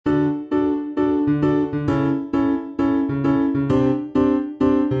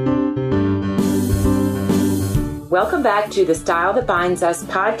Welcome back to the Style That Binds Us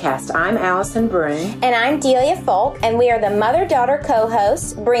podcast. I'm Allison Broom. And I'm Delia Folk, and we are the mother-daughter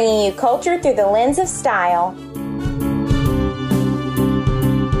co-hosts, bringing you culture through the lens of style.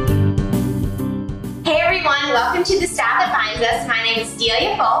 Hey everyone, welcome to the Style That Binds Us. My name is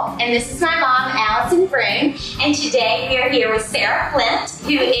Delia Folk, and this is my mom, Allison Broom. And today we are here with Sarah Flint,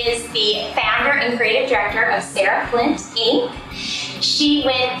 who is the founder and creative director of Sarah Flint, Inc. She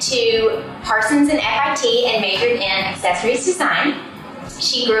went to Parsons and FIT and majored in accessories design.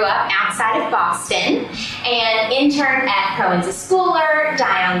 She grew up outside of Boston and interned at Cohen's Schooler,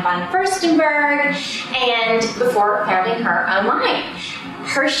 Diane von Furstenberg, and before founding her own line.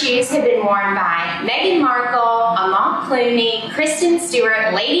 Her shoes have been worn by Meghan Markle, Amal Clooney, Kristen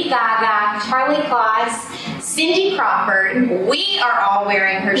Stewart, Lady Gaga, Charlie Claus, Cindy Crawford. We are all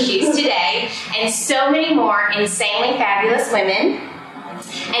wearing her shoes today, and so many more insanely fabulous women.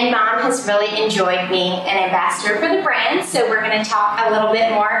 And Mom has really enjoyed being an ambassador for the brand, so we're going to talk a little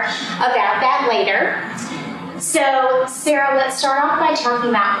bit more about that later. So, Sarah, let's start off by talking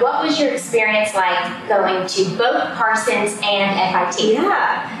about what was your experience like going to both Parsons and FIT?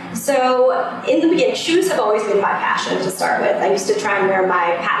 Yeah. So, in the beginning, shoes have always been my passion to start with. I used to try and wear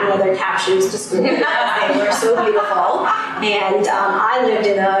my patent leather tap shoes to school because they were so beautiful. And I lived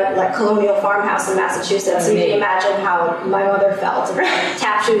in a colonial farmhouse in Massachusetts, so you can imagine how my mother felt about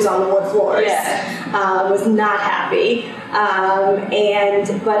tap shoes on the wood floors. Yeah. Was not happy.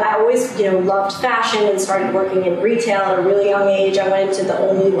 But I always, loved fashion and started working in retail at a really young age. I went into the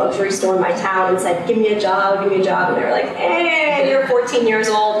only luxury store in my town and said, give me a job. And they were like, hey, you're 14 years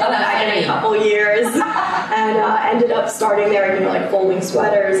old. Come back in a couple years. And ended up starting there, folding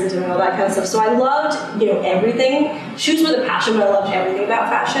sweaters and doing all that kind of stuff. So I loved, everything. Shoes were the passion, but I loved everything about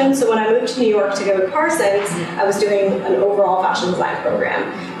fashion. So when I moved to New York to go to Parsons, I was doing an overall fashion design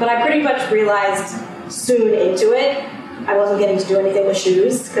program. But I pretty much realized soon into it, I wasn't getting to do anything with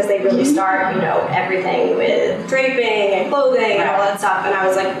shoes because they really start, everything with draping and clothing and all that stuff. And I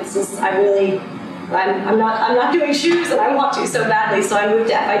was like, I'm not doing shoes and I want to so badly. So I moved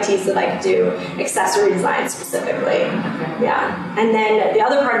to FIT so that I could do accessory design specifically. Yeah. And then the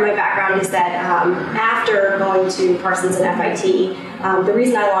other part of my background is that after going to Parsons and FIT, the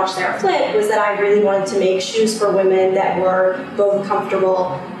reason I launched Sarah Flint was that I really wanted to make shoes for women that were both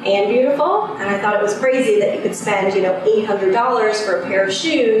comfortable and beautiful. And I thought it was crazy that you could spend, $800 for a pair of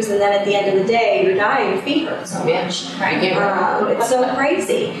shoes, and then at the end of the day, you're dying, your feet hurt so much. It's so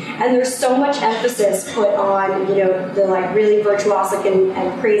crazy. And there's so much emphasis put on, the really virtuosic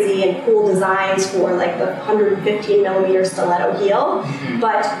and crazy and cool designs for the 115 millimeter stiletto heel,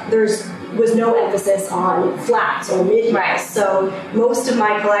 but was no emphasis on flats or mid heels. Right. So most of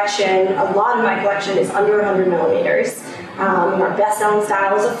my collection, a lot of my collection is under 100 millimeters. Our best-selling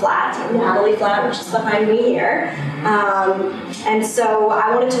style is a flat, Natalie flat, which is behind me here. And so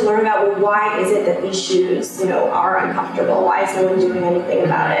I wanted to learn about why is it that these shoes, are uncomfortable? Why is no one doing anything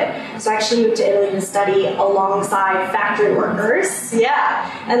about it? So I actually moved to Italy to study alongside factory workers,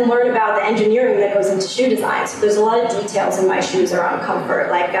 and learn about the engineering that goes into shoe design. So there's a lot of details in my shoes around comfort,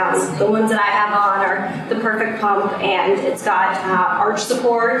 like the ones that I have on are the perfect pump, and it's got arch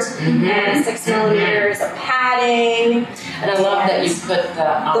support and 6 millimeters of padding. And I love that you put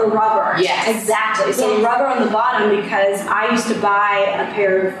the rubber. Yes. Exactly. So the rubber on the bottom, because I used to buy a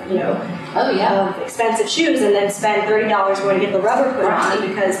pair of, of expensive shoes and then spend $30 going to get the rubber put on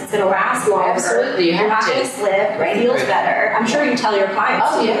because it's going to last longer. Absolutely. You're not going to slip. It feels better. I'm sure you tell your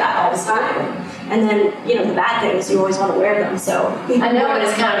clients to do that all the time. And then, the bad thing is you always want to wear them, so... I know, but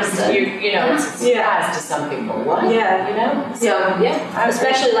it's kind of, it's a surprise to some people. What? Yeah. So,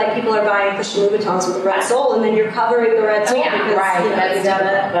 especially, people are buying Christian Louboutins with a red sole, and then you're covering the red sole because,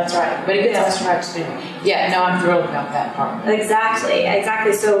 that's right. But it gets us right to do. Yeah, no, I'm thrilled about that part.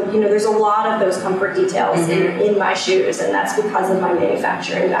 Exactly. So, there's a lot of those comfort details in my shoes, and that's because of my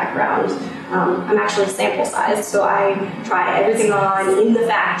manufacturing background. I'm actually sample sized, so I try everything on in the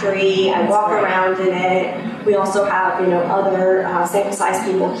factory. I walk around in it. We also have, other sample size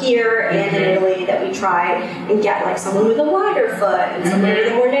people here and in Italy that we try and get someone with a wider foot and someone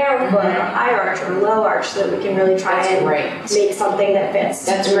with a more narrow foot, or high arch or low arch, so that we can really try and make something that fits.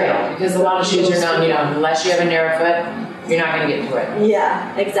 That's great, because a lot of shoes are known, unless you have a narrow foot, you're not going to get to it.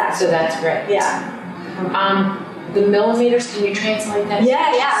 Yeah, exactly. So that's great. Yeah. The millimeters, can you translate that?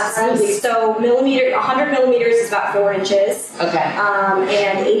 Yeah, absolutely. So 100 millimeters is about 4 inches. Okay.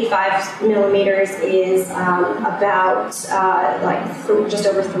 And 85 millimeters is about just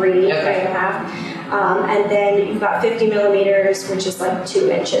over 3.5. And then you've got 50 millimeters, which is 2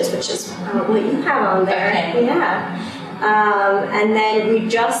 inches, which is what you have on there. Okay. Yeah. And then we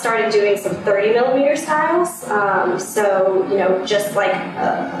just started doing some 30 millimeter styles. So, just like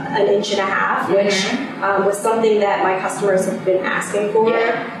an inch and a half, which was something that my customers have been asking for.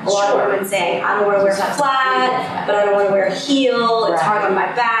 A lot of women saying, I don't want to wear flat, but I don't want to wear a heel. It's hard on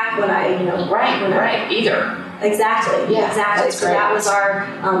my back when I, either. Exactly. Yeah, exactly. that's So great. that was our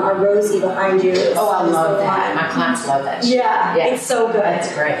Rosie behind you. Oh, I love that. My clients love that. Yeah, it's so good.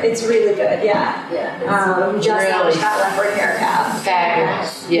 That's great. It's really good. Yeah. Just really that leopard hair cap.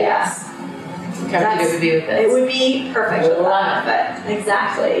 Fabulous. Yes. How cute it would be with this. It would be perfect with that outfit.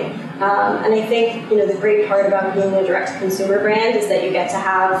 Exactly. And I think, the great part about being a direct-to-consumer brand is that you get to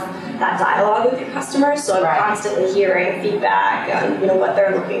have that dialogue with your customers. So I'm constantly hearing feedback on, what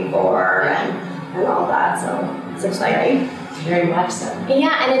they're looking for and all that. So it's exciting. Very much so.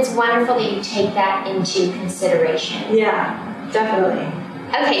 Yeah, and it's wonderful that you take that into consideration. Yeah, definitely.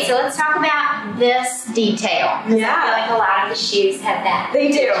 Okay, so let's talk about this detail. I feel like a lot of the shoes have that.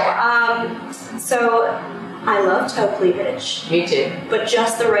 They do. So I love toe cleavage. Me too. But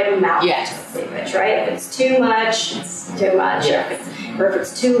just the right amount of toe cleavage, right? If it's too much, it's too much. Or if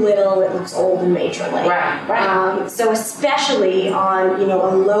it's too little, it looks old and matronly. Right. So especially on,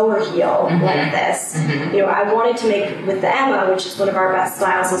 a lower heel like this, I wanted to make, with the Emma, which is one of our best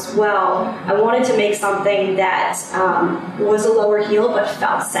styles as well, I wanted to make something that was a lower heel but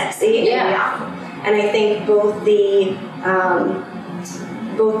felt sexy and young. And I think both the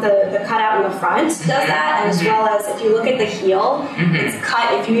cutout in the front does that, and as well as if you look at the heel, it's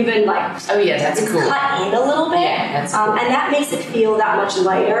cut. If you even that's cool. Cut in a little bit, that's cool. and that makes it feel that much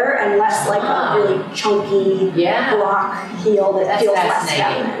lighter and less like a really chunky block heel that feels less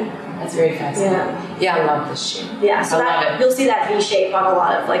feminine. That's very fascinating. Yeah, I love this shoe. Yeah, so I love it. You'll see that V shape on a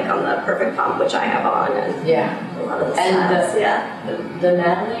lot of on the Perfect Pump, which I have on, and a lot of the styles. The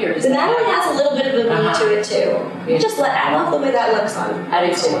Natalie, or the Natalie has a little bit of a V to it too. I love the way that looks on. I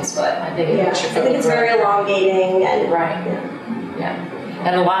do too. Someone's foot. I think it's very elongating and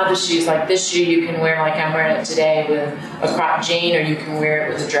And a lot of the shoes, like this shoe, you can wear like I'm wearing it today with a crop jean, or you can wear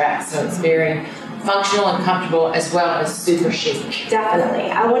it with a dress. So it's very functional and comfortable, as well as super chic. Definitely.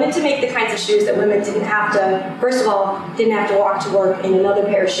 I wanted to make the kinds of shoes that women didn't have to, first of all, didn't have to walk to work in another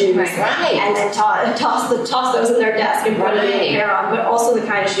pair of shoes. And then toss those in their desk and put a new pair on, but also the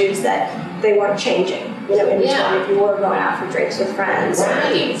kind of shoes that they weren't changing, in between if you were going out for drinks with friends or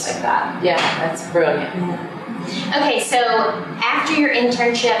things like that. Yeah, that's brilliant. Okay, so after your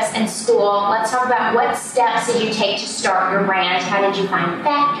internships and school, let's talk about what steps did you take to start your brand? How did you find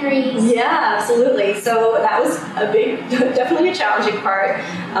factories? Yeah, absolutely. So that was definitely a challenging part.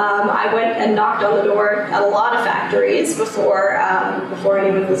 I went and knocked on the door at a lot of factories before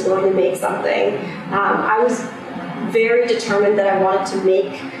anyone was willing to make something. I was very determined that I wanted to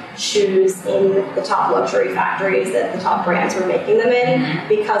make shoes in the top luxury factories that the top brands were making them in,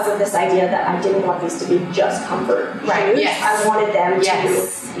 because of this idea that I didn't want these to be just comfort shoes. I wanted them to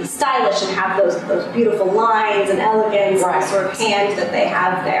be stylish and have those beautiful lines and elegance and the sort of hand that they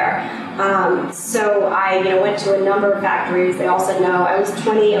have there. So I went to a number of factories. They all said no. I was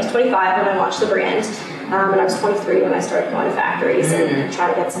 25 when I launched the brand. And I was 23 when I started going to factories and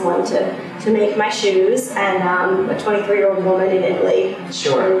trying to get someone to make my shoes. And a 23-year-old woman in Italy is,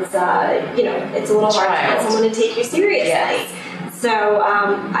 it's a little hard to get someone to take you seriously. So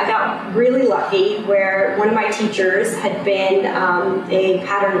I got really lucky where one of my teachers had been a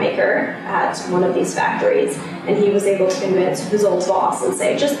pattern maker at one of these factories, and he was able to convince his old boss and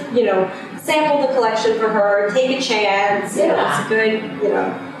say, just, sample the collection for her, take a chance, it's a good,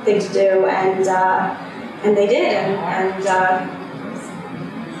 thing to do. And they did, and that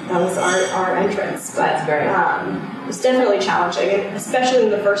was our entrance. But it was definitely challenging, and especially in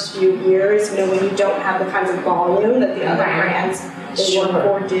the first few years, when you don't have the kinds of volume that the other brands they work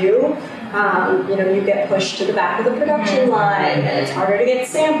or do. You get pushed to the back of the production line, and it's harder to get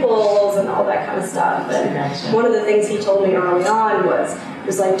samples and all that kind of stuff. And one of the things he told me early on was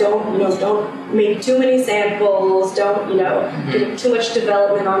like, don't make too many samples, don't do too much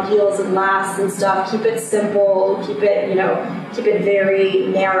development on heels and lasts and stuff. Keep it simple, keep it very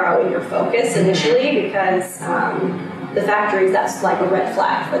narrow in your focus initially, because the factories, that's like a red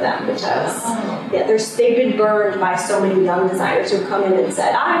flag for them, because they've been burned by so many young designers who come in and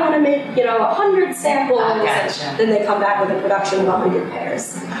said, I want to make 100 samples, and then they come back with a production of 100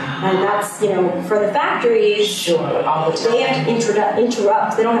 pairs. And that's for the factories, all the time. they have to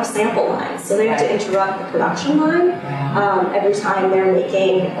interrupt. They don't have sample lines, so they have to interrupt the production line every time they're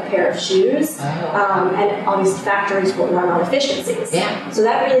making a pair of shoes. And obviously factories will run on efficiencies. So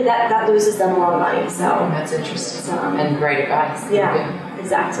that really that loses them a lot of money. So that's interesting. And great advice.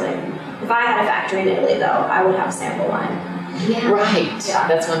 exactly. If I had a factory in Italy, though, I would have a sample line. Yeah. Right. Yeah.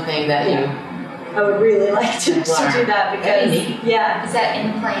 That's one thing that I would really like to do that because, yeah. Is that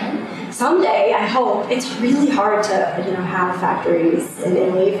in the plan? Someday, I hope. It's really hard to, have factories in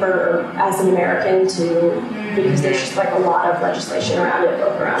Italy as an American because there's just like a lot of legislation around it,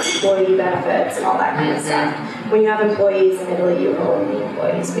 both around employee benefits and all that kind of stuff. When you have employees in Italy, you own the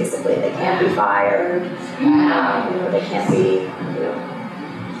employees, basically. They can't be fired. They can't be,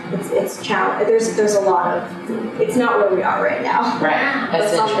 it's challenge. There's a lot of, it's not where we are right now. Right. But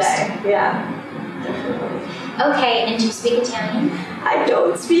That's someday, interesting. yeah. Okay, and do you speak Italian? I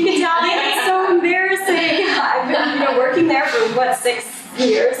don't speak Italian. It's so embarrassing. I've been, working there for 6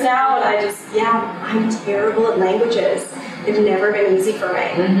 years now, and I'm terrible at languages. It's never been easy for me.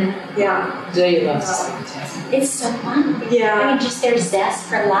 Mm-hmm. Yeah. Do you love to speak Italian? It's so fun. Yeah. I mean, just there's zest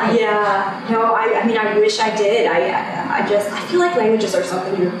for life. Yeah. No, I wish I did. I feel like languages are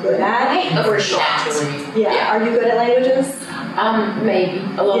something you're good at. Right. For sure. Naturally. Yeah. Are you good at languages? Maybe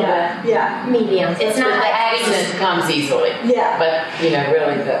a little bit. Yeah. Medium. It's not like accent comes easily. Yeah. But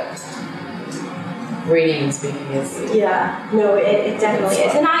really the reading and speaking is. Yeah. No, it definitely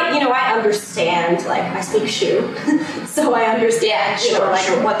is. And I understand. Like I speak Shu, so I understand.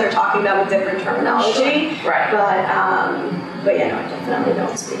 What they're talking about with different terminology. Sure. Right. But I definitely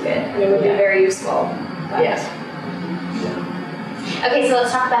don't speak it. And it would be very useful. Yes. Okay, so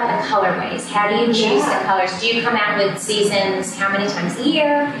let's talk about the colorways. How do you choose the colors? Do you come out with seasons how many times a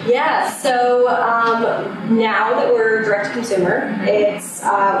year? Yeah, so now that we're direct to consumer, it's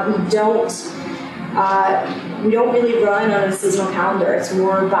we don't really run on a seasonal calendar. It's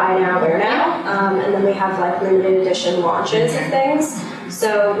more buy now, wear now, and then we have like limited edition launches and things.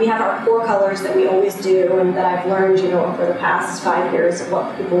 So we have our core colors that we always do, and that I've learned, over the past 5 years of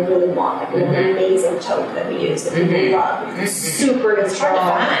what people really want. Like we have an amazing taupe that we use that people love. It's super It's hard to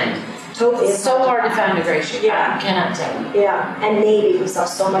find. Taupe is so hard to find a great shade. Yeah. I cannot tell you. Yeah, and navy. We sell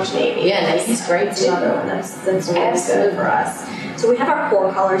so much navy. Yeah, navy's great too. Another one that's really good for us. So we have our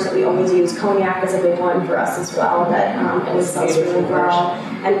core colors that we always use. Cognac is a big one for us as well that always sells really well.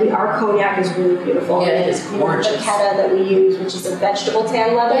 And our cognac is really beautiful. Yeah, it is gorgeous. The Keta that we use, which is a vegetable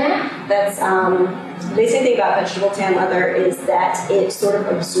tan leather. Yeah. That's the basic thing about vegetable tan leather is that it sort of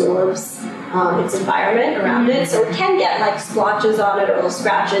absorbs its environment around it. So it can get like splotches on it or little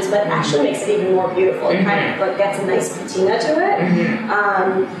scratches, but it actually makes it even more beautiful. It kind of gets a nice patina to it.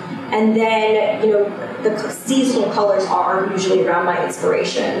 And then, the seasonal colors are usually around my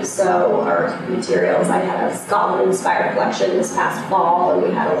inspiration. So our materials, I had a Scotland-inspired collection this past fall, and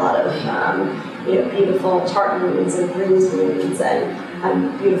we had a lot of, beautiful tartans and greens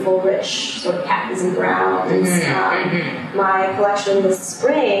and beautiful, rich sort of khakis and browns. My collection this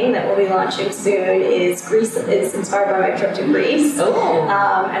spring that we'll be launching soon is Greece. It's inspired by my trip to Greece.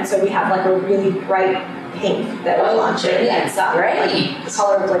 And so we have like a really bright pink that we're launching. That's great. Like, the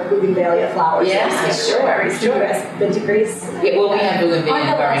color of like bougainvillea flowers. Yeah, sure. Been to Greece? Yeah, well, we have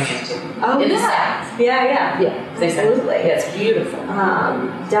bougainvillea in Birmingham too. Oh, in the yeah. south. Yeah. Absolutely. Yeah, it's beautiful.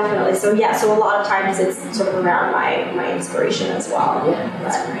 Definitely. So so a lot of times it's sort of around my inspiration as well. Yeah,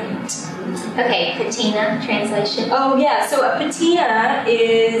 that's great. Okay, patina, translation. Oh yeah, so a patina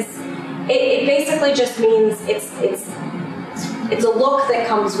is, it basically just means it's a look that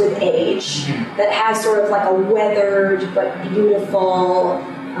comes with age, that has sort of like a weathered but beautiful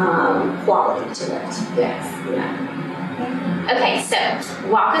quality to it. Yes. Yeah. Okay, so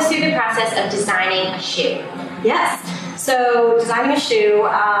walk us through the process of designing a shoe. Yes. So designing a shoe,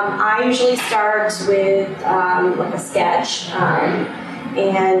 I usually start with like a sketch,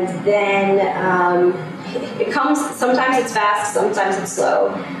 and then it comes. Sometimes it's fast, sometimes it's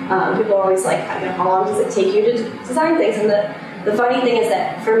slow. People are always like, how long does it take you to design things? And the funny thing is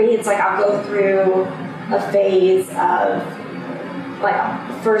that for me, it's like I'll go through a phase of like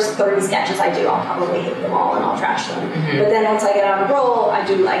the first 30 sketches I do, I'll probably hate them all and I'll trash them. But then once I get on a roll, I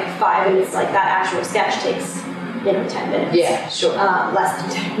do like 5, and it's like that actual sketch takes 10 minutes. Yeah, sure. Less than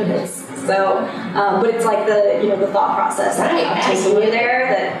 10 minutes. So, but it's like the thought process of taking you there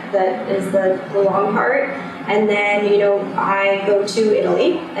that is the long part. And then, I go to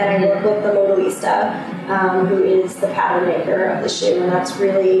Italy and I work with the modalista, who is the pattern maker of the shoe, and that's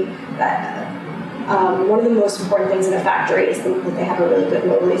really one of the most important things in a factory is that they have a really good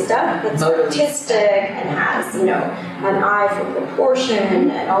modalista that's artistic and has, an eye for proportion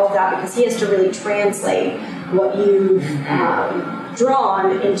and all of that, because he has to really translate what you've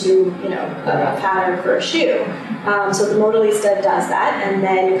drawn into, a pattern for a shoe. So the modalista does that, and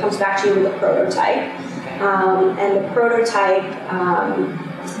then it comes back to you with a prototype. And the prototype,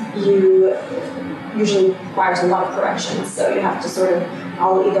 usually requires a lot of corrections. So you have to sort of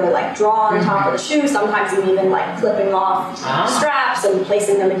I'll either like draw on top of the shoe, sometimes I'm even like clipping off straps and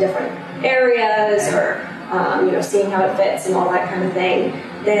placing them in different areas, or seeing how it fits and all that kind of thing.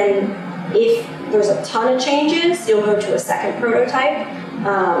 Then if there's a ton of changes, you'll go to a second prototype,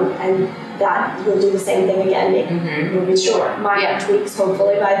 and that will do the same thing again, make minor tweaks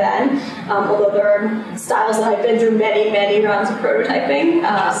hopefully by then. Although there are styles that I've been through many rounds of prototyping.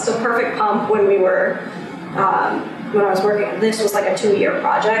 So Perfect Pump, when I was working, this was like a 2-year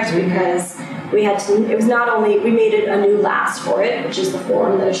project because we had to, it was not only, we made it a new last for it, which is the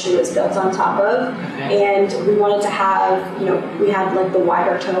form that a shoe is built on top of, and we wanted to have, we had like the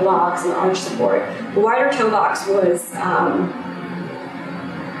wider toe box and the arch support. The wider toe box was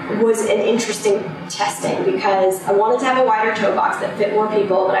an interesting testing because I wanted to have a wider toe box that fit more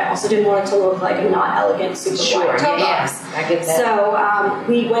people, but I also didn't want it to look like a not elegant, super wide toe box. I get that. So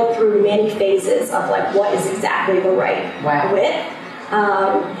we went through many phases of like what is exactly the right width.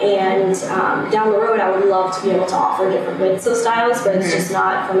 Down the road, I would love to be able to offer different widths of styles, but it's just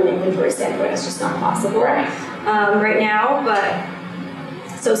not, from an inventory standpoint, it's just not possible right now. But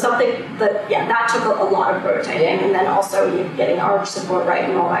so something that took a lot of prototyping, and then also getting arch support right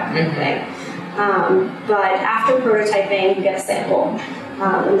and all that kind of thing. But after prototyping, you get a sample,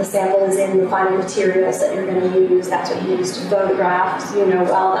 and the sample is in the final materials that you're going to use. That's what you use to photograph. So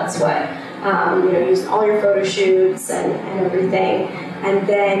that's what use in all your photo shoots and everything. And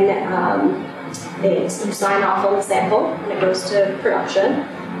then you sign off on the sample, and it goes to production.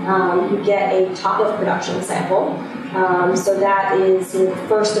 You get a top of production sample. So that is the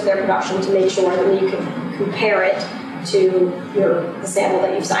first of their production, to make sure that you can compare it to the sample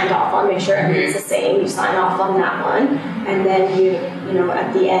that you've signed off on, make sure everything's the same. You sign off on that one, and then you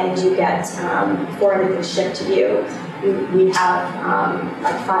at the end you get, before everything's shipped to you, we have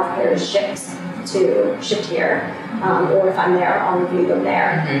like 5 pairs shipped here, or if I'm there, I'll review them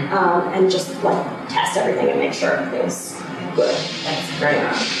there, and just like test everything and make sure everything's good. That's great.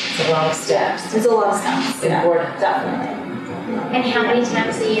 It's a lot of steps. It's a lot of steps. Important. Definitely. And how many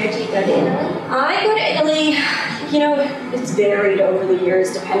times a year do you go to Italy? I go to Italy, it's varied over the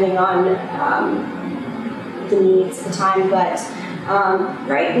years depending on the needs at the time, but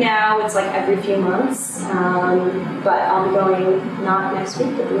right now it's like every few months, but I'll be going not next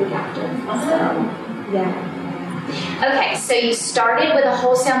week, but the week after. Okay, so you started with a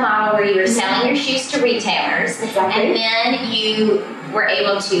wholesale model where you were selling your shoes to retailers, and then you were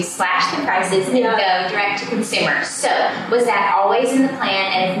able to slash the prices and go direct to consumers. So was that always in the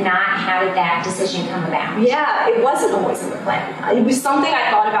plan? And if not, how did that decision come about? Yeah, it wasn't always in the plan. It was something I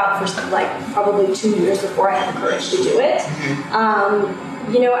thought about for like probably 2 years before I had the courage to do it.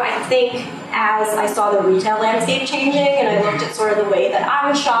 I think as I saw the retail landscape changing, and I looked at sort of the way that I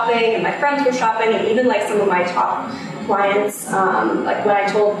was shopping and my friends were shopping, and even like some of my top clients, like when I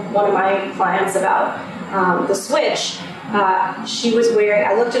told one of my clients about the switch, she was wearing,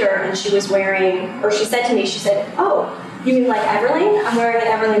 I looked at her and she was wearing, or she said to me, she said, "Oh, you mean like Everlane? I'm wearing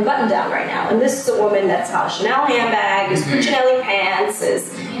an Everlane button down right now." And this is a woman that's got a Chanel handbag, is Cucinelli pants, is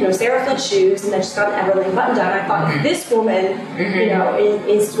Sarah Flint shoes, and then she's got an Everlane button down. I thought, if this woman,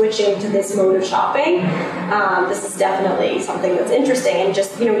 is switching to this mode of shopping, this is definitely something that's interesting. And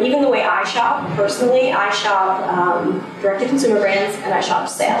just even the way I shop personally, I shop direct-to-consumer brands, and I shop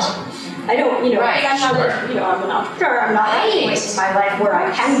sale. I don't, I'm an entrepreneur. I'm not at a point in my life where I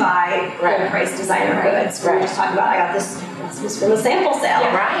can buy full price designer goods. We're just talking about, I got this was from a sample sale.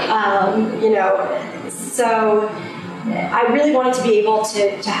 So I really wanted to be able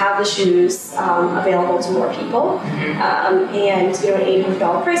to have the shoes available to more people. And an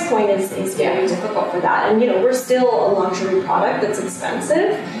 $800 price point is very difficult for that. And we're still a luxury product that's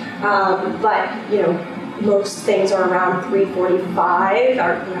expensive, but most things are around $345,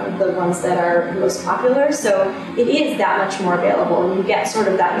 are the ones that are most popular. So it is that much more available, and you get sort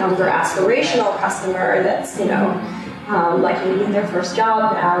of that younger aspirational customer that's like maybe in their first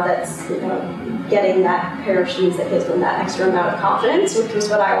job now, that's getting that pair of shoes that gives them that extra amount of confidence, which was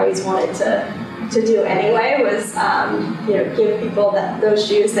what I always wanted to do anyway, was give people those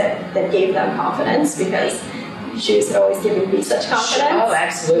shoes that gave them confidence, because shoes have always given me such confidence. Oh,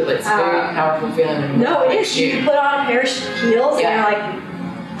 absolutely. It's a very powerful feeling. No, it is. You put on a pair of heels and you're like,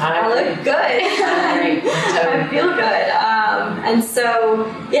 I look good. I feel good. And so,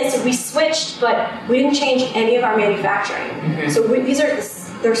 so we switched, but we didn't change any of our manufacturing. So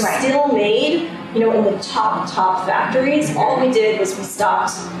they're still made, in the top factories. All we did was we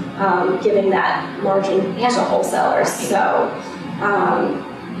stopped giving that margin to wholesalers. So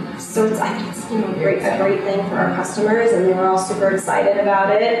I think it's a great thing for our customers, and they were all super excited about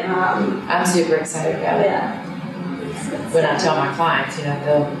it. I'm super excited about it. Yeah. when I tell my clients,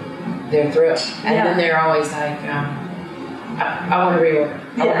 they're thrilled. And then they're always like, I want to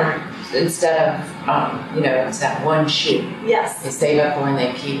reorder. Instead of, it's that one shoe. Yes. They save up for and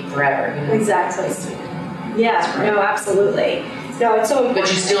they keep forever. Exactly. No, absolutely. No, it's so important.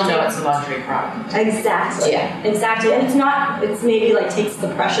 But you still know it's a luxury product. Exactly. Yeah. Exactly. And it's maybe like takes the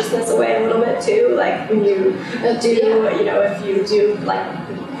preciousness away a little bit too. Like when you do, if you do like,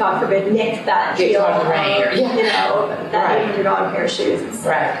 God forbid, nick that heel, that $800 pair of shoes, it's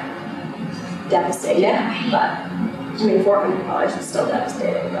devastating. Yeah. But $400 is still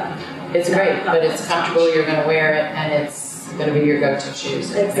devastating. But it's great, but it's comfortable. You're going to wear it, and it's going to be your go-to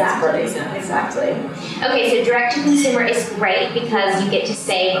shoes. Exactly. Okay, so direct to consumer is great because you get to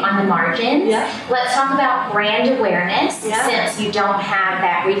save on the margins. Yeah. Let's talk about brand awareness. Yeah. Since you don't have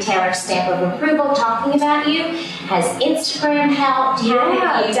that retailer stamp of approval talking about you, has Instagram helped?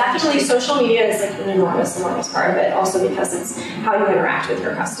 Yeah, definitely. Social media is like an enormous part of it. Also because it's how you interact with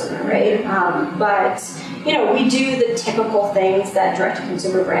your customer, right? But we do the typical things that direct to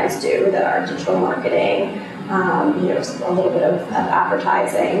consumer brands do, that are digital marketing. A little bit of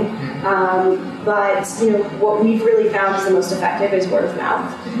advertising. But what we've really found is the most effective is word of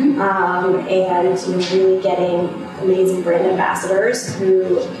mouth. And really getting amazing brand ambassadors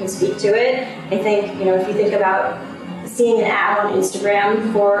who can speak to it. I think, if you think about seeing an ad on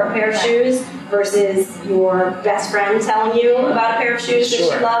Instagram for a pair of shoes versus your best friend telling you about a pair of shoes that she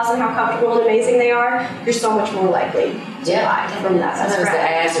loves and how comfortable and amazing they are, you're so much more likely to buy from that best friend. Sometimes the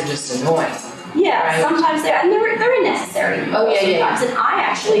ads are just annoying. Yeah, right? Sometimes they're unnecessary. Sometimes. And I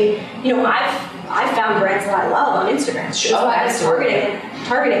actually, I've found brands that I love on Instagram. It's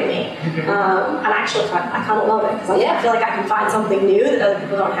targeting me. And actually, I kind of love it because I feel like I can find something new that other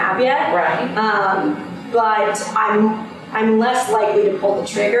people don't have yet. Right. But I'm less likely to pull the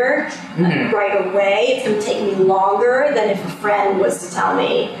trigger right away. It's going to take me longer than if a friend was to tell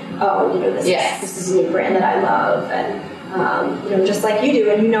me, this is a new brand that I love, and just like you do,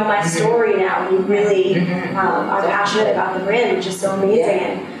 and my story now. You really are passionate about the brand, which is so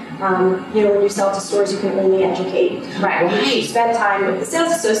amazing. And when you sell to stores, you can only educate. Right. You spend time with the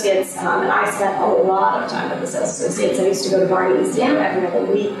sales associates, and I spent a lot of time with the sales associates. I used to go to Barney's every other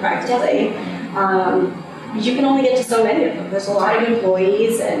week practically. You can only get to so many of them. There's a lot of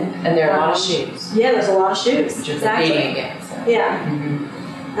employees, and there are a lot of shoes. Yeah, there's a lot of shoes. Exactly. Yeah.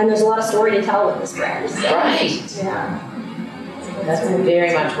 And there's a lot of story to tell with this brand. So. Right. Yeah. That's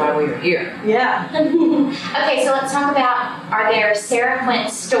very much why we were here. Yeah. Okay, so let's talk about, are there Sarah Flint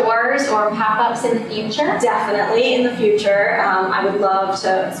stores or pop-ups in the future? Definitely in the future. I would love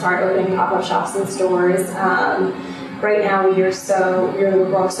to start opening pop-up shops in stores. Right now we're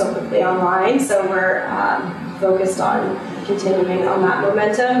growing so quickly online, so we're focused on continuing on that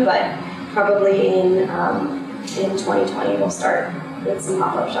momentum, but probably in 2020 we'll start with some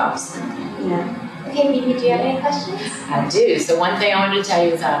pop-up shops. Yeah. Okay, Bibi, do you have any questions? I do. So one thing I wanted to tell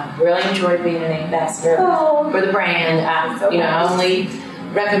you is I really enjoyed being an ambassador for the brand. I only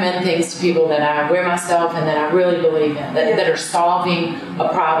recommend things to people that I wear myself and that I really believe in, that are solving a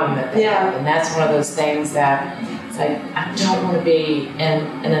problem that they have. And that's one of those things that it's like, I don't want to be in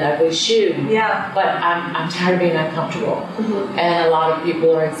an ugly shoe, but I'm tired of being uncomfortable. And a lot of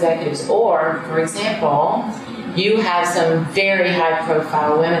people are executives. Or, for example, you have some very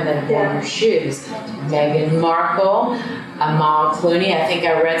high-profile women that have worn your shoes. Meghan Markle, Amal Cloony. I think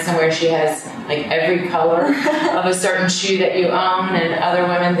I read somewhere she has like every color of a certain shoe that you own, and other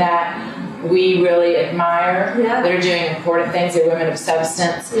women that we really admire that are doing important things. They're women of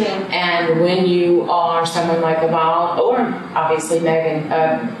substance. And when you are someone like Amal, or obviously Meghan,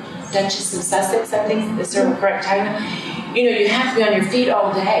 Duchess of Sussex, I think is the correct title. You have to be on your feet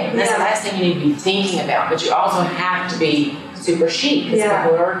all day. And that's the last thing you need to be thinking about. But you also have to be super chic because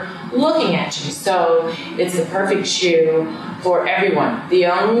people are looking at you. So it's the perfect shoe for everyone. The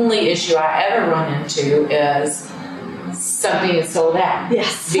only issue I ever run into is something is sold out.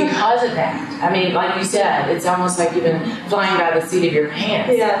 Yes. Because of that. I mean, like you said, it's almost like you've been flying by the seat of your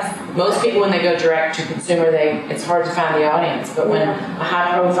pants. Yes. Most people, when they go direct to consumer, it's hard to find the audience. But when a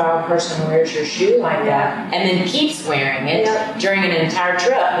high-profile person wears your shoe like that and then keeps wearing it during an entire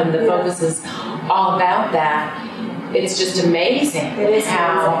trip, and the focus is all about that, it's just amazing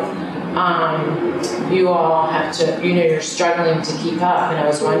how you all have to, you're struggling to keep up. And I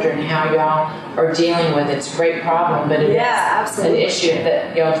was wondering how y'all are dealing with it. It's a great problem, but it is an issue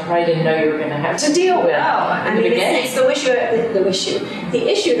that y'all probably didn't know you were going to have to deal with in the beginning. It's the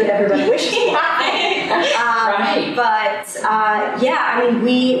issue that everybody wishes for. Right. But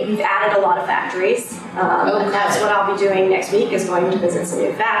we've added a lot of factories. And that's what I'll be doing next week, is going to visit some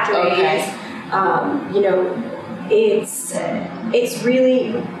new factories. it's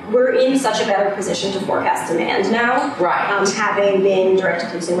really, we're in such a better position to forecast demand now. Right. Having been direct to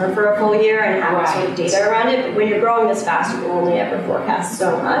consumer for a full year and having sort of data around it. But when you're growing this fast, you can only ever forecast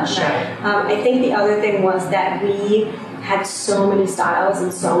so much. Right. I think the other thing was that we had so many styles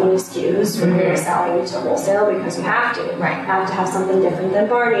and so many SKUs when we were selling to wholesale because you have to. Right. You have to have something different than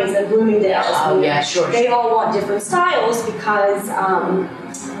Barney's and Bloomingdale's. Oh, yeah, sure. They all want different styles because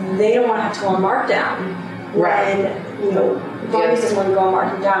they don't want to have to go on markdown. Right. When, Barney's doesn't want to go on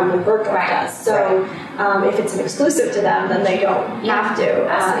markdown when Bergdorf does. So if it's an exclusive to them, then they don't have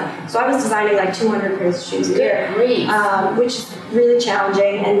to. So I was designing like 200 pairs of shoes a year, which is really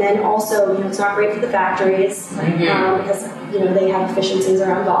challenging. And then also, it's not great for the factories because they have efficiencies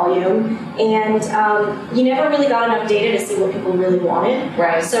around volume, and you never really got enough data to see what people really wanted.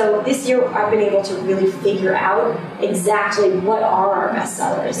 Right. So this year, I've been able to really figure out exactly what are our best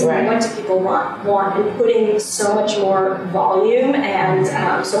sellers and what do people want, and putting so much more volume and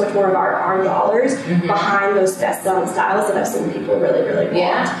so much more of our dollars behind those best-selling styles that I've seen people really, really want.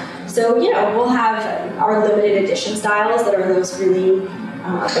 Yeah. So, we'll have our limited edition styles that are those really...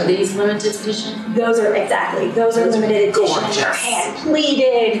 Are these limited edition? Those are limited edition. They're hand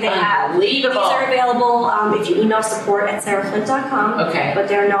pleated. They have these are available if you email support@sarahflint.com. Okay. But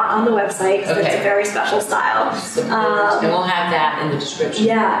they're not on the website. So it's a very special style. And we'll have that in the description.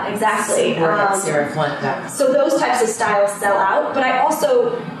 Yeah, exactly. Support@sarahflint.com. So those types of styles sell out. But I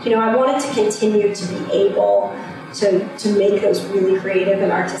also, I wanted to continue to be able to make those really creative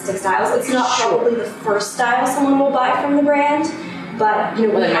and artistic styles. It's not probably the first style someone will buy from the brand. But we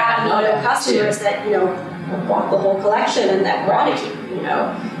have a lot of customers that bought the whole collection and that want to keep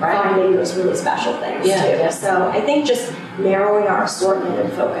finding those really special things too. Yeah. So I think just narrowing our assortment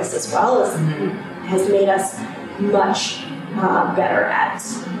and focus as well has made us much better at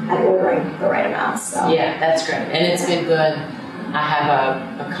ordering the right amounts. So. Yeah, that's great, and it's been good. I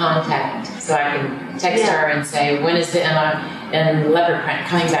have a contact, so I can text her and say, when is the Emma and leopard print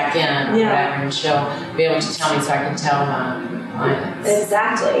coming back in or whatever, and she'll be able to tell me so I can tell my clients.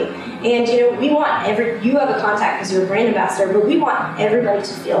 Exactly. And we want you have a contact because you're a brand ambassador, but we want everybody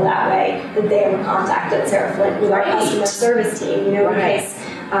to feel that way, that they have a contact at Sarah Flint with our customer service team, because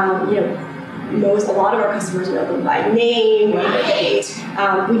knows a lot of our customers know them by name. Right.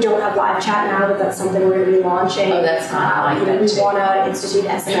 We don't have live chat now, but that's something we're going to be launching. Oh, that's fun. We want to institute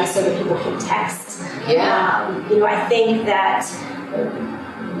SMS so that people can text. Yeah. I think that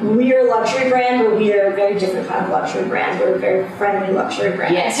we're a luxury brand, but we are a very different kind of luxury brand. We're a very friendly luxury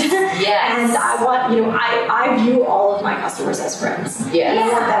brand. Yes. Yes. And I want, I view all of my customers as friends. Yes. And I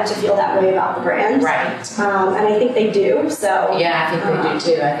want them to feel that way about the brand. Right. And I think they do. So. Yeah, I think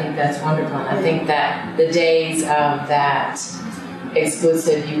they do too. I think that's wonderful. And I think that the days of that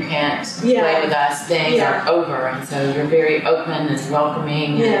exclusive, you can't play with us things are over. And so you're very open and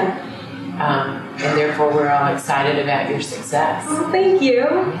welcoming. Yeah. And therefore, we're all excited about your success. Oh, thank you.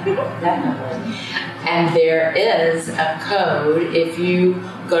 Definitely. And there is a code. If you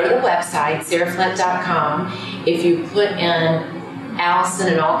go to the website, sarahflint.com, if you put in Allison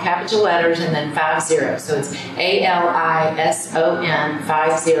in all capital letters and then 50, so it's ALISON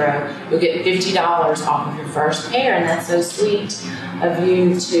 50, you'll get $50 off of your first pair, and that's so sweet of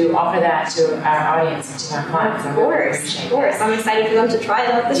you to offer that to our audience and to our clients. Of course. I'm excited for them to try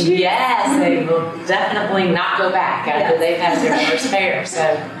it out this year. Yes, they will definitely not go back after they've had their first pair. So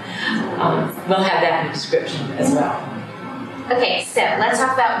we'll have that in the description as well. Okay, so let's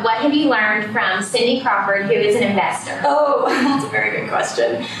talk about what have you learned from Cindy Crawford, who is an investor? Oh, that's a very good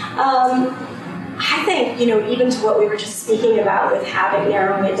question. I think, even to what we were just speaking about with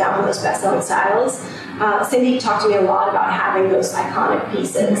narrowing it down on those best-selling styles, Cindy talked to me a lot about having those iconic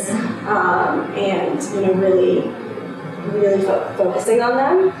pieces and, really, really focusing on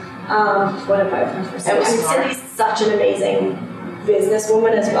them. What have I learned from Cindy? Cindy's such an amazing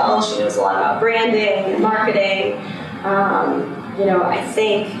businesswoman as well. She knows a lot about branding and marketing. I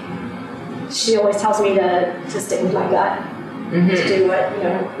think she always tells me to stick with my gut, to do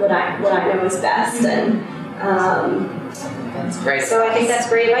what I know is best, and that's great. So I think that's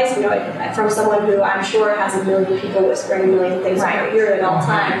great advice. From someone who I'm sure has a million people whispering a million things in her ear at all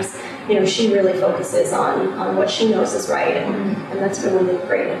times. She really focuses on what she knows is right, and that's really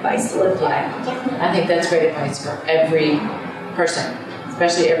great advice to live by. I think that's great advice for every person,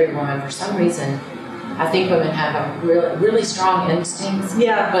 especially every woman. For some reason, I think women have a really strong instincts,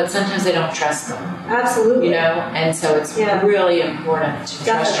 but sometimes they don't trust them. Absolutely. And so it's really important to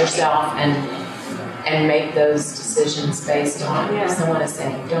trust yourself and make those decisions based on if someone is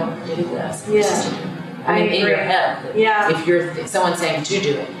saying, don't do this. I mean, in your head. If you're someone's saying to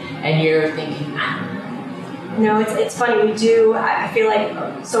do it, and you're thinking, I don't know. No, it's funny. We do. I feel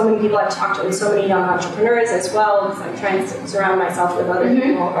like so many people I've talked to, and so many young entrepreneurs as well, because I'm trying to surround myself with other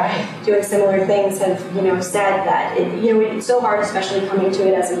people doing similar things, have said that it's so hard, especially coming to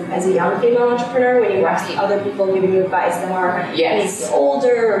it as a young female entrepreneur, when you have other people giving you advice that are maybe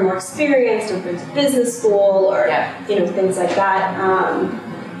older or more experienced, or been to business school, or things like that.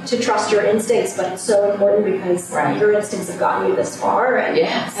 To trust your instincts, but it's so important because your instincts have gotten you this far,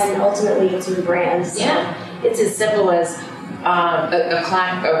 and ultimately it's your brand. So. Yeah, it's as simple as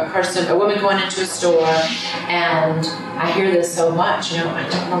a woman going into a store, and I hear this so much. I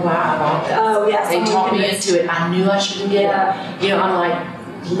don't know why I bought this. Oh yes, they talked me into it. I knew I shouldn't get it. I'm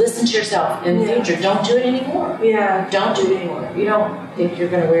like, listen to yourself in the future. Don't do it anymore. Yeah, don't do it anymore. You don't think you're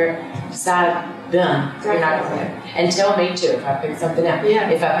going to wear it. Decide. Done. You're not going to wear it. And tell me too if I pick something out. Yeah.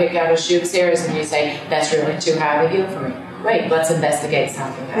 If I pick out a shoe of Sarah's and you say that's really too high of a heel for me. Wait, let's investigate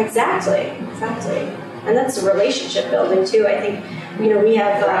something. Exactly. And that's a relationship building too. I think we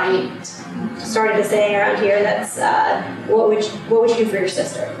have started a saying around here that's what would you do for your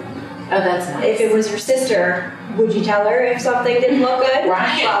sister? Oh, that's nice. If it was your sister, would you tell her if something didn't look good?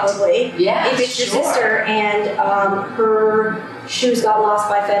 Right. Probably. Yeah. If it's your sister and her shoes got lost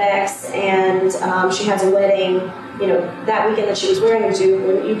by FedEx and she has a wedding, that weekend that she was wearing them to,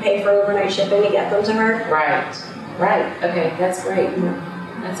 wouldn't you pay for overnight shipping to get them to her? Right. Okay, that's great.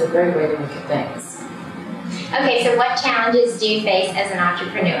 That's a great way to look at things. Okay, so what challenges do you face as an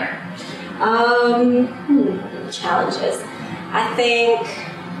entrepreneur? Challenges. I think,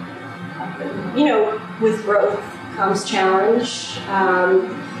 with growth comes challenge.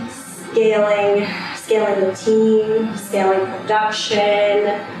 Scaling the team, scaling production.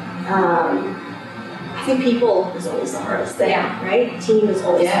 I think people is always the hardest thing, right? Team is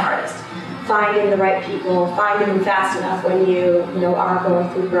always the hardest. Finding the right people, finding them fast enough when you are going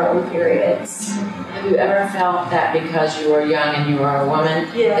through growing periods. Have you ever felt that because you were young and you were a woman,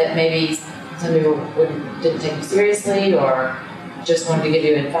 that maybe some people didn't take you seriously or just wanted to give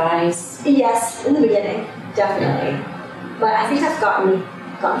you advice? Yes, in the beginning, definitely. But I think I've gone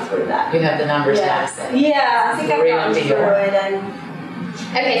through that. You have the numbers now. Yeah, I think I've gone through it.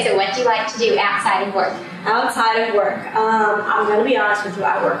 Okay, so what do you like to do outside of work? Outside of work, I'm going to be honest with you,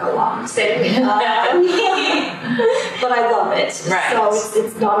 I work a lot. So do we. But I love it. Right. So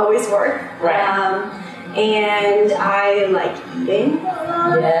it's not always work. Right. And I like eating a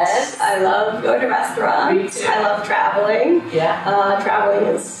lot. Yes. I love going to restaurants. Me too. I love traveling. Yeah. Traveling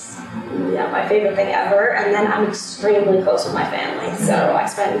is my favorite thing ever. And then I'm extremely close with my family. So I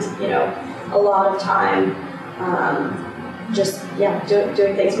spend, a lot of time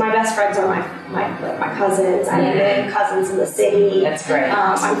doing things. My best friends are my cousins. I have cousins in the city. That's great.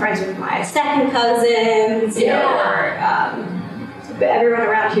 I'm friends with my second cousins. Everyone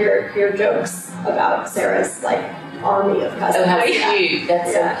around here jokes about Sarah's army of cousins. Oh, how cute!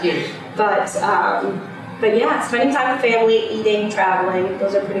 That's so cute. But spending time with family, eating, traveling,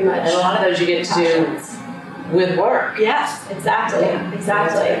 those are pretty much. And a lot of those you get to do with work. Yes, exactly.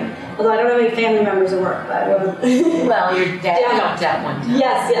 Although I don't have any family members at work, but well, your dad helped out one time.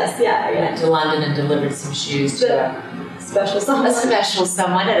 Yes, I went to London and delivered some shoes to a special someone. A special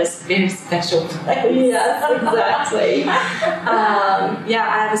someone at a very special place. Yes, exactly. I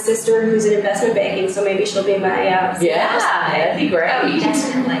have a sister who's in investment banking, so maybe she'll be my that'd be great. Oh,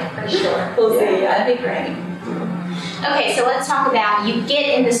 definitely, for sure. We'll see. That'd be great. Okay, so let's talk about you get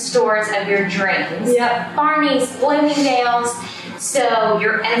in the stores of your dreams. Yep. Barney's, Bloomingdale's. So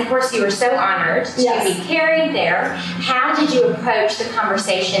and of course you were so honored to be carried there. How did you approach the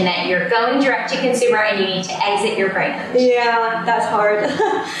conversation that you're going direct to consumer and you need to exit your brand? Yeah, that's hard.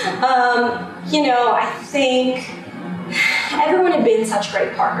 I think everyone had been such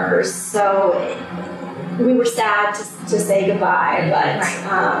great partners, so we were sad to say goodbye, but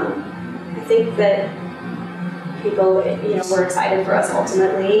I think that people, were excited for us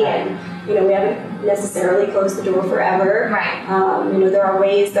ultimately, and we haven't necessarily closed the door forever. Right.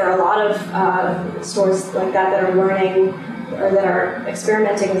 There are a lot of stores like that are learning or that are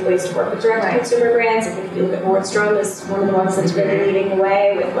experimenting with ways to work with direct-to-consumer brands. I think if you look at Nordstrom is one of the ones that's really leading the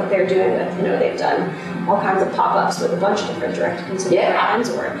way with what they're doing. They've done all kinds of pop-ups with a bunch of different direct-to-consumer brands,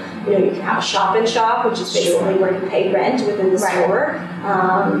 or you can have a shop-in-shop, which is basically where you pay rent within the store.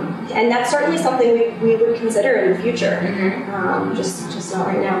 And that's certainly something we would consider in the future. Just not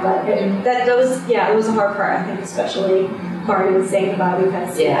right now, but it was a hard part. I think especially Barney was saying about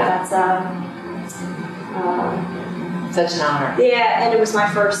because that's such an honor. Yeah, and it was my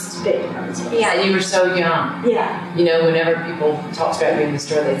first big department store. Yeah, you were so young. Yeah. Whenever people talk about you in the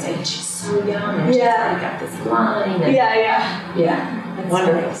store, they say, she's so young. And she's got this line. And Yeah.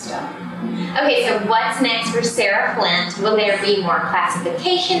 Wonderful stuff. Okay, so what's next for Sarah Flint? Will there be more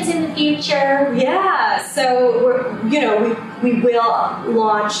classifications in the future? Yeah, so we will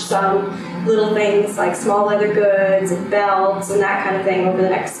launch some little things like small leather goods and belts and that kind of thing over the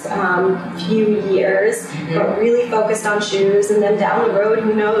next few years, but really focused on shoes. And then down the road,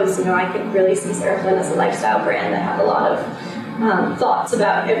 who knows? I could really see Sarah Flint as a lifestyle brand that have a lot of thoughts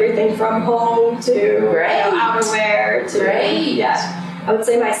about everything from home to outerwear to yeah. I would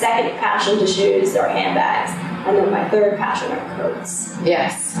say my second passion to shoes are handbags, and then my third passion are coats.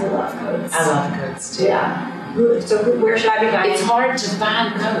 Yes. I love coats. I love coats too. Yeah. So where should I be buying? It's hard to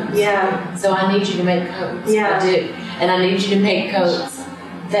find coats. Yeah. So I need you to make coats. Yeah. I do. And I need you to make coats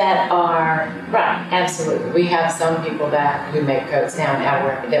that are, right, absolutely. We have some people who make coats now in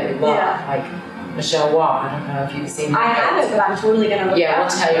outerwear that we love, like Michelle Wall. I don't know if you've seen that. I haven't, but I'm totally going to look we'll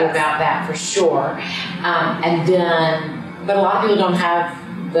tell you about that for sure. But a lot of people don't have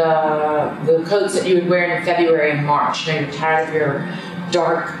the coats that you would wear in February and March. You're tired of your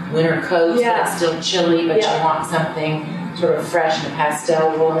dark winter coats, but it's still chilly, but you want something sort of fresh in a pastel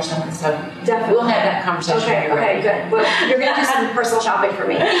wool or something. So definitely. We'll have that conversation. Okay, good. Well, you're going to do some personal shopping for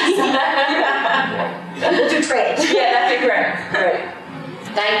me. We'll do trade. Yeah, that'd be great.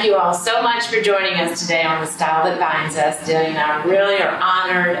 Thank you all so much for joining us today on The Style That Binds Us. Delia and I really are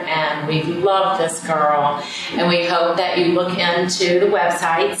honored, and we love this girl. And we hope that you look into the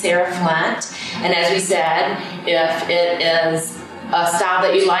website, Sarah Flint. And as we said, if it is a style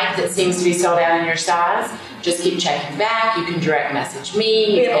that you like that seems to be sold out in your size, just keep checking back. You can direct message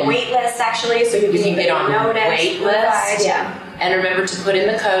me. We have a wait list, actually, so you can get on the wait list. Yeah. And remember to put in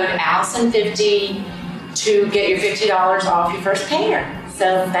the code Allison50 to get your $50 off your first pair.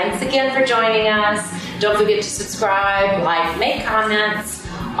 So thanks again for joining us. Don't forget to subscribe, like, make comments,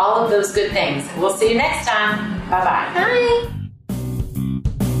 all of those good things. We'll see you next time. Bye-bye. Bye.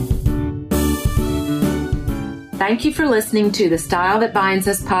 Thank you for listening to the Style That Binds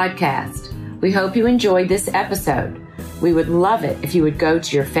Us podcast. We hope you enjoyed this episode. We would love it if you would go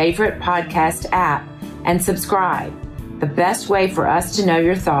to your favorite podcast app and subscribe. The best way for us to know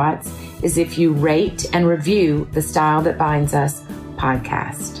your thoughts is if you rate and review the Style That Binds Us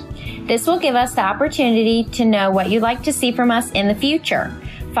podcast. This will give us the opportunity to know what you'd like to see from us in the future.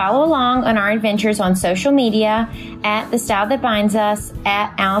 Follow along on our adventures on social media at The Style That Binds Us,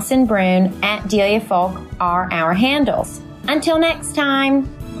 at Allison Brune, at Delia Folk are our handles. Until next time.